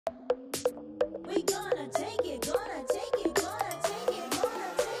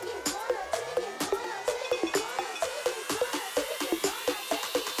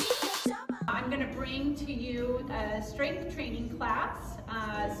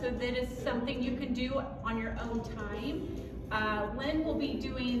so that is something you can do on your own time. Lyn will be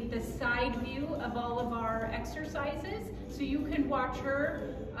doing the side view of all of our exercises, so you can watch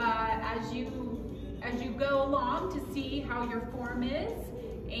her as you go along to see how your form is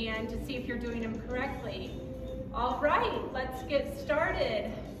and to see if you're doing them correctly. All right, let's get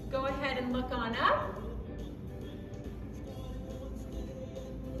started. Go ahead and look on up.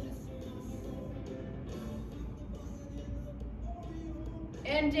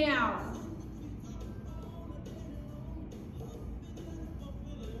 And down.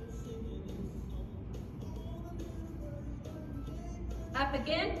 Up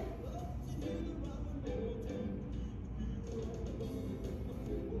again.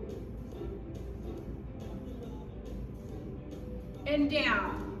 And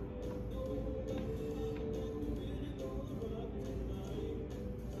down.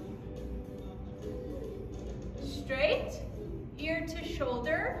 Straight, ear to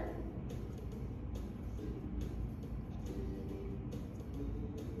shoulder.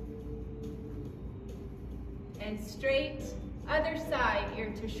 And straight, other side,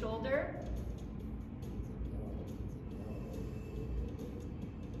 ear to shoulder.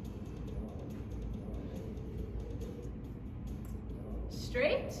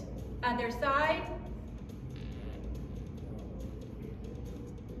 Straight, other side.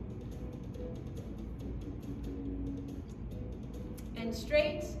 And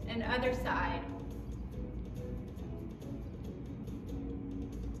straight, and other side.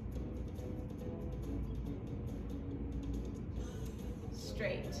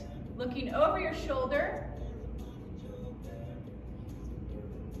 Straight. Looking over your shoulder.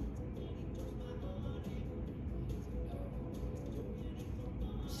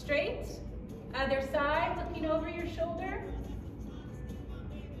 Straight, other side, looking over your shoulder.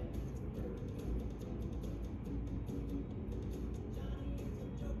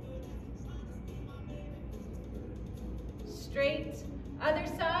 Straight, other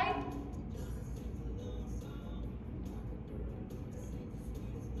side.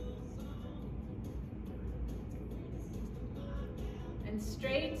 And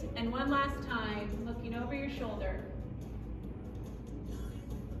straight, and one last time, looking over your shoulder.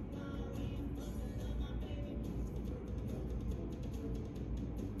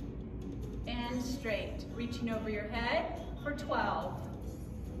 And straight, reaching over your head for 12.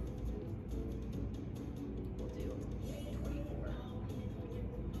 We'll do 24.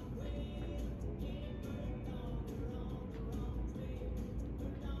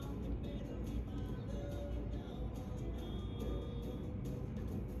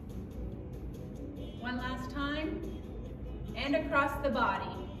 One last time, and across the body.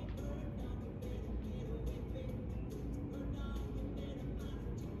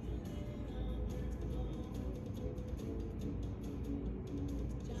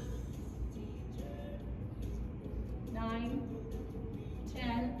 Nine,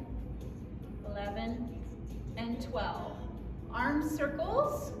 10, 11, and 12. Arm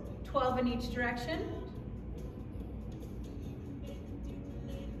circles, 12 in each direction.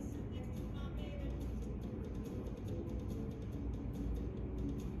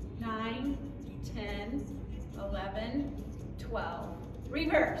 Nine, 10, 11, 12.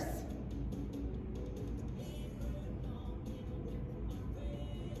 Reverse.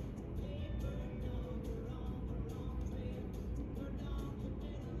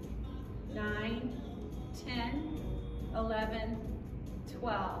 Nine, 10, 11,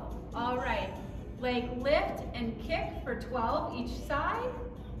 12. All right, leg lift and kick for 12 each side.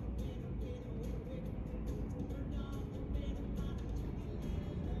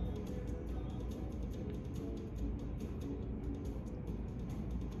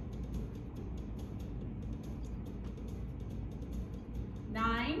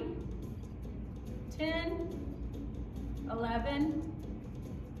 Nine, 10, 11,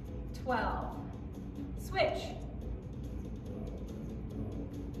 12. Switch.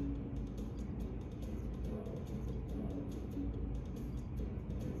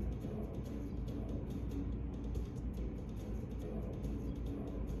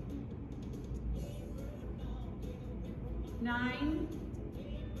 Nine,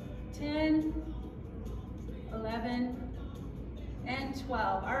 10, 11, and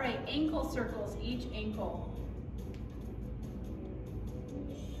 12. All right, ankle circles, each ankle.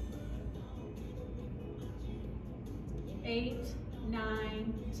 8,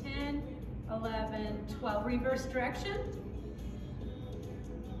 9, 10, 11, 12. Reverse direction.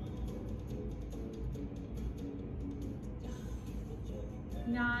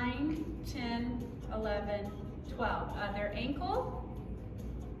 Nine, 10, 11, 12. Other ankle.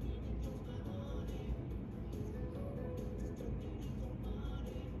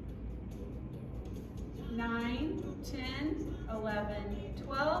 9, 10, 11,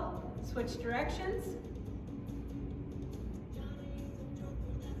 12. Switch directions.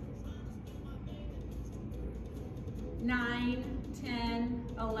 9, 10,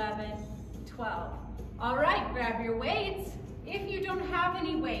 11, 12. All right, grab your weights. If you don't have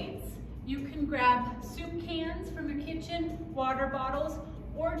any weights, you can grab soup cans from your kitchen, water bottles,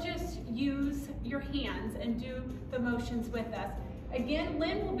 or just use your hands and do the motions with us. Again,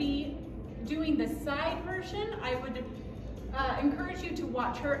 Lyn will be doing the side version. I would encourage you to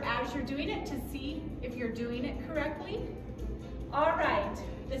watch her as you're doing it to see if you're doing it correctly. All right,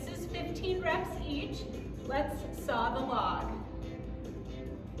 this is 15 reps each. Let's saw the log.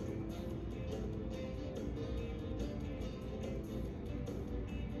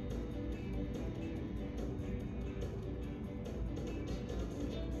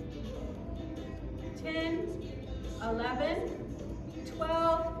 Ten, 11,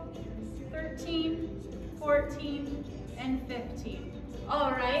 12, 13, 14, and 15.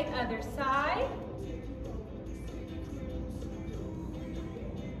 All right, other side.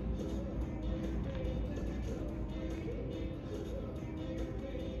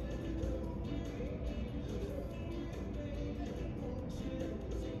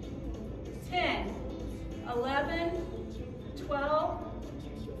 10, 11, 12,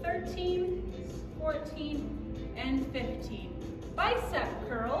 13, 14, and 15. Bicep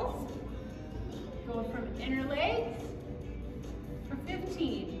curls. Go from inner leg for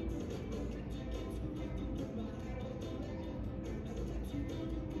 15.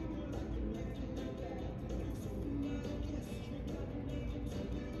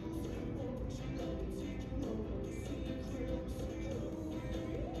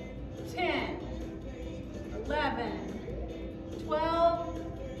 10, 11, 12,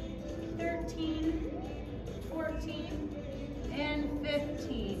 13, 14, and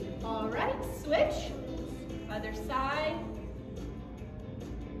 15. All right, switch. Other side.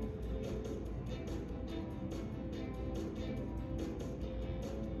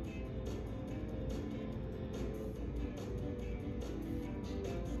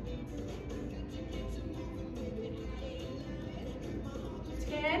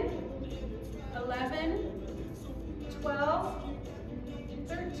 Ten, 11, 12,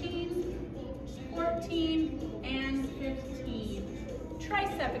 13, 14, and 15.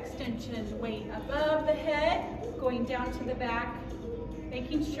 Tricep extension, weight above the head, going down to the back,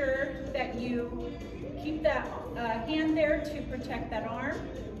 making sure that you keep that hand there to protect that arm.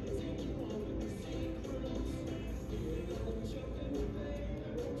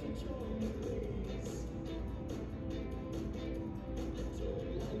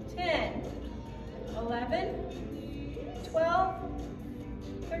 Ten, 11, 12,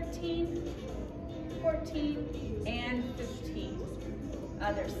 13, 14, and 15.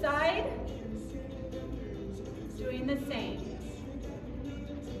 Other side, doing the same.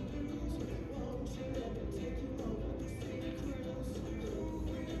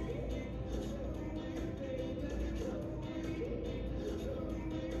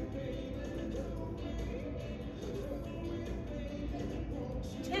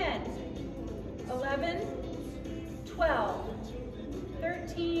 Ten, 11, 12,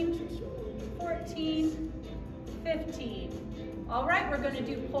 13, 14, 15. All right, we're going to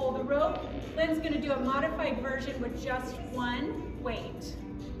do pull the rope. Lyn's going to do a modified version with just one weight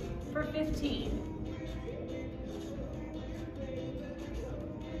for 15.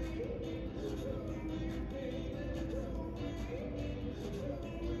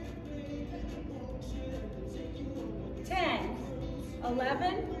 Ten,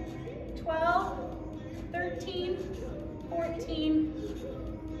 11, 12, 13,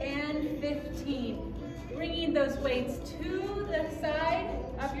 14, and 15. Bringing those weights to the side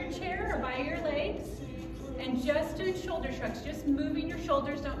of your chair or by your legs, and just doing shoulder shrugs, just moving your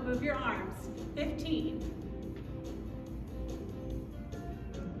shoulders, don't move your arms. 15.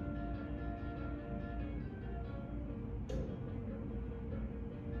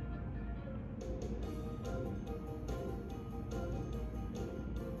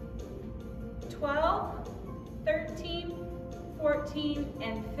 $12, $13, $14,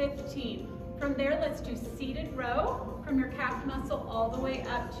 and $15. From there, let's do seated row from your calf muscle all the way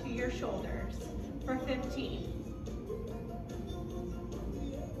up to your shoulders for 15.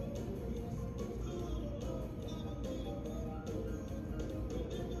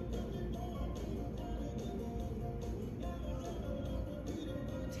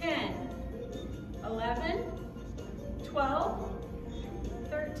 $10, $11, $12,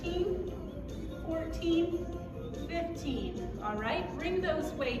 $13, $14, $15. All right, bring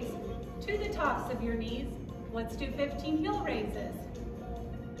those weights to the tops of your knees. Let's do 15 heel raises.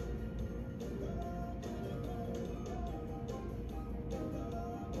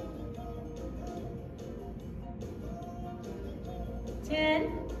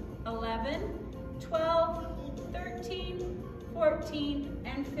 11, 12, 13, 14,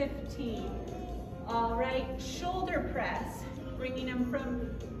 and 15. All right, shoulder press, bringing them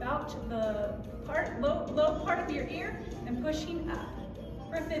from about the low part of your ear and pushing up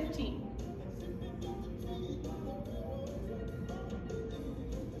for 15.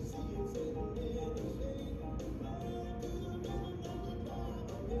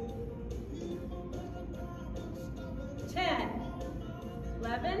 Ten,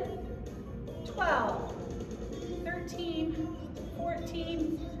 11, 12, 13,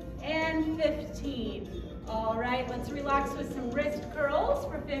 14, and 15. All right, let's relax with some wrist curls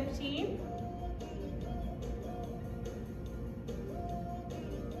for 15.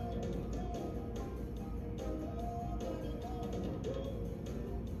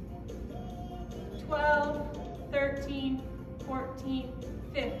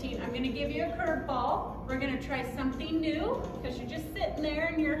 I'm going to give you a curveball. We're going to try something new because you're just sitting there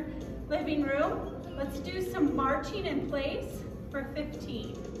in your living room. Let's do some marching in place for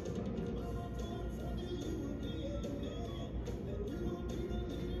 15.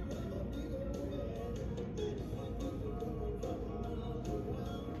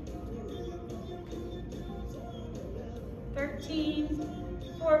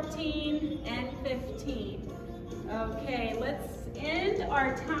 (13, 14, and 15). Okay, let's end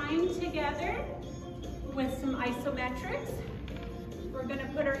our time together with some isometrics. We're going to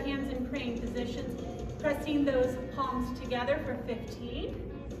put our hands in praying positions, pressing those palms together for 15.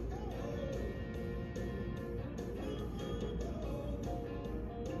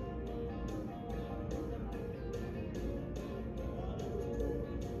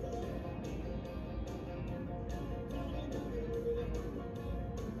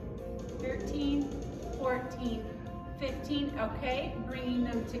 Okay, bringing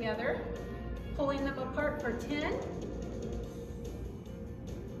them together, pulling them apart for 10.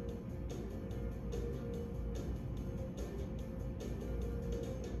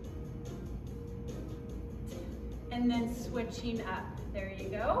 And then switching up. There you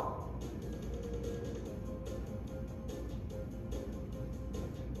go.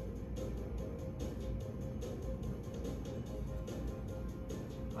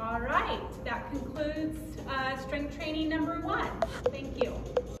 All right, that concludes strength training number 1. Thank you.